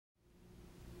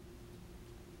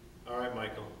All right,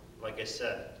 Michael, like I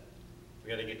said, we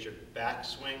got to get your back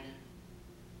swing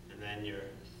and then your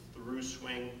through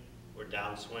swing or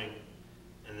down swing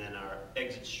and then our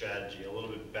exit strategy a little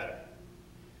bit better.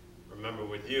 Remember,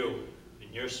 with you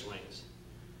in your swings,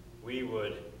 we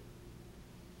would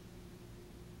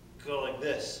go like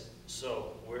this.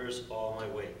 So where's all my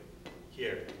weight?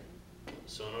 Here.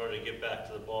 So in order to get back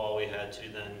to the ball, we had to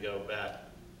then go back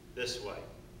this way.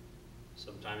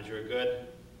 Sometimes you were good,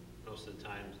 most of the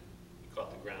times you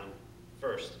caught the ground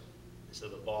first instead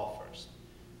of the ball first.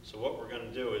 So what we're going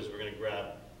to do is we're going to grab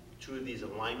two of these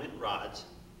alignment rods,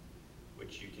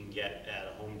 which you can get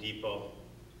at a Home Depot,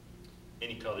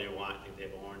 any color you want. I think they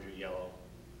have orange or yellow.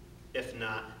 If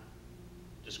not,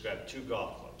 just grab two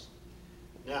golf clubs.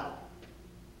 Now,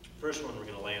 first one we're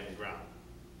going to lay on the ground.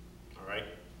 All right?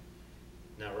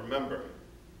 Now remember,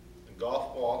 the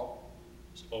golf ball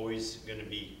is always going to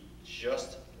be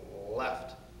just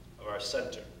left of our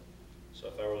center. So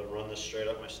if I were to run this straight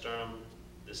up my sternum,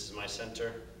 this is my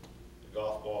center. The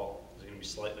golf ball is going to be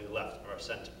slightly left of our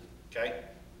center. Okay?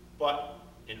 But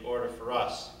in order for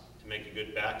us to make a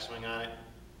good backswing on it,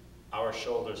 our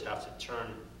shoulders have to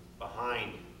turn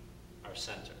behind our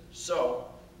center. So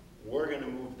we're going to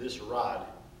move this rod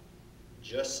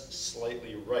just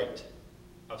slightly right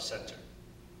of center.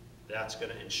 That's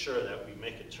going to ensure that we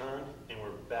make a turn and we're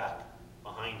back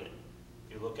behind it.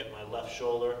 If you look at my left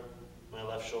shoulder's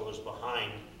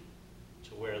behind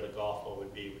to where the golf ball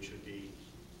would be, which would be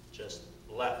just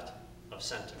left of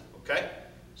center, okay?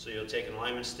 So you'll take an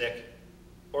alignment stick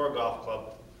or a golf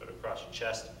club, put it across your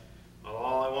chest. And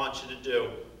all I want you to do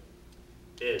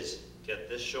is get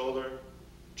this shoulder,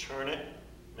 turn it,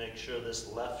 make sure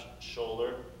this left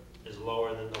shoulder is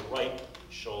lower than the right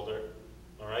shoulder,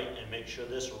 all right? And make sure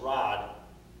this rod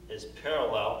is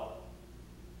parallel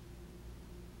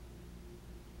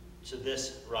to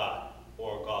this rod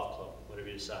or golf club, whatever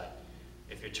you decide.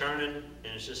 If you're turning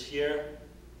and it's just here,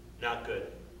 not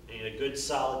good. You need a good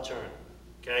solid turn,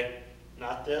 okay?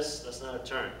 Not this, that's not a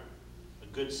turn. A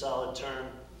good solid turn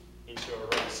into a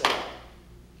right side,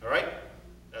 all right?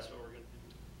 That's what we're gonna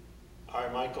do. All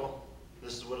right, Michael,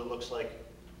 this is what it looks like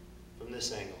from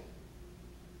this angle.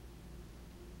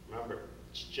 Remember,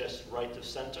 it's just right of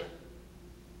center.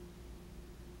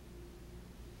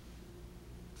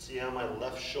 See how my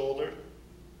left shoulder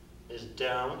is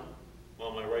down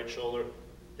while my right shoulder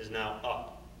is now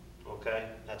up, okay?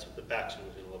 That's what the backswing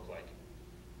is going to look like,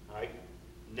 all right?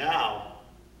 Now,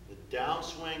 the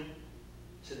downswing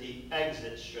to the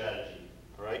exit strategy,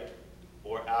 all right?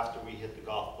 Or after we hit the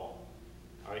golf ball,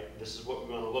 all right? This is what we're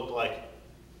going to look like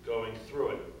going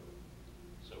through it.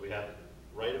 So we have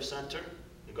right of center,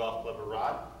 the golf club or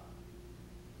rod,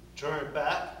 turn it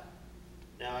back.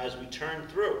 Now as we turn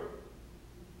through,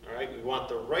 all right, we want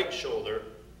the right shoulder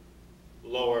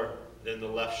lower than the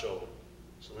left shoulder.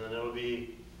 So then it will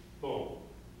be boom,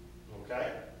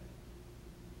 okay?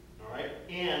 All right,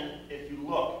 and if you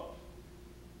look,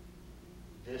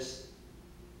 this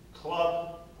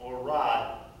club or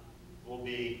rod will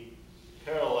be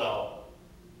parallel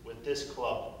with this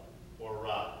club or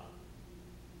rod,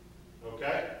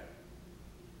 okay?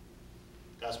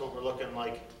 That's what we're looking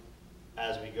like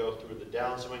as we go through the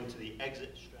downswing to the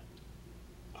exit strategy.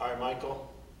 All right,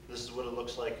 Michael, this is what it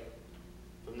looks like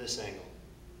from this angle.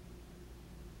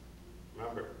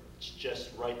 Remember, it's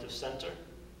just right of center.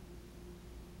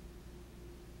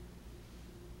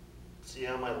 See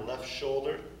how my left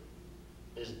shoulder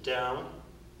is down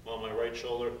while my right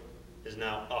shoulder is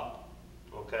now up,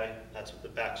 okay? That's what the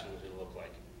backswing is going to look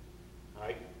like, all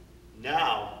right?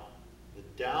 Now,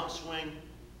 the downswing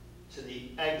to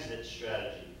the exit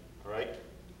strategy, all right?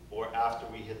 Or after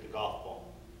we hit the golf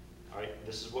ball. All right,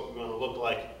 this is what we're going to look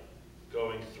like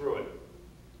going through it.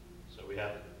 So we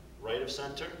have right of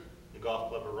center, the golf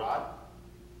club or rod,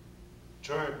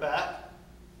 turn it back.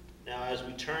 Now as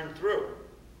we turn through,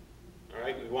 all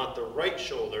right, we want the right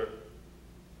shoulder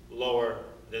lower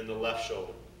than the left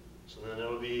shoulder. So then it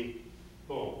will be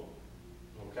boom,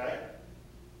 okay?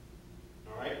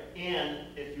 All right, and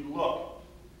if you look,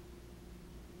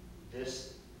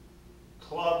 this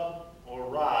club or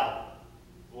rod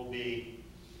will be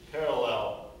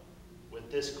parallel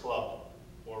with this club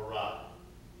or rod,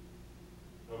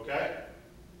 okay?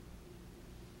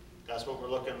 That's what we're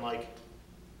looking like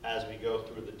as we go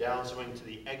through the downswing to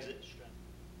the exit strategy.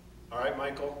 All right,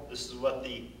 Michael, this is what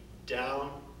the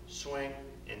downswing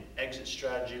and exit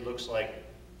strategy looks like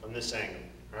from this angle,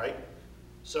 all right?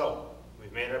 So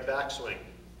we've made our backswing,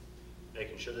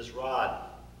 making sure this rod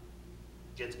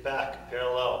gets back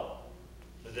parallel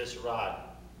to this rod,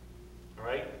 all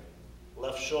right?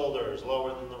 Left shoulder is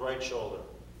lower than the right shoulder,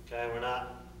 okay? We're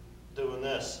not doing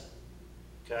this.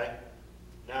 Okay?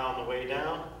 Now on the way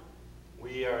down,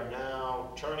 we are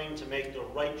now turning to make the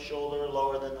right shoulder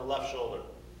lower than the left shoulder.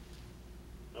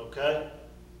 Okay?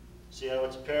 See how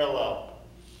it's parallel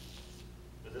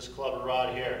with this club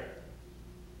rod here.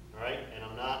 All right? And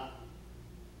I'm not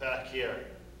back here.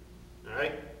 All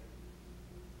right?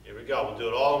 Here we go. We'll do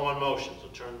it all in one motion. So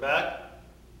turn back,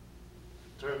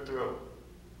 turn through.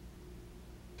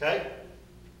 Okay?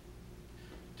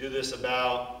 Do this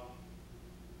about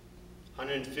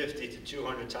 150 to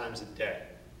 200 times a day.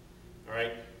 All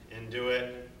right? And do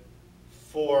it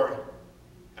 4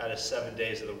 out of 7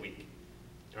 days of the week.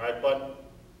 All right, bud?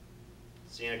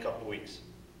 See you in a couple weeks.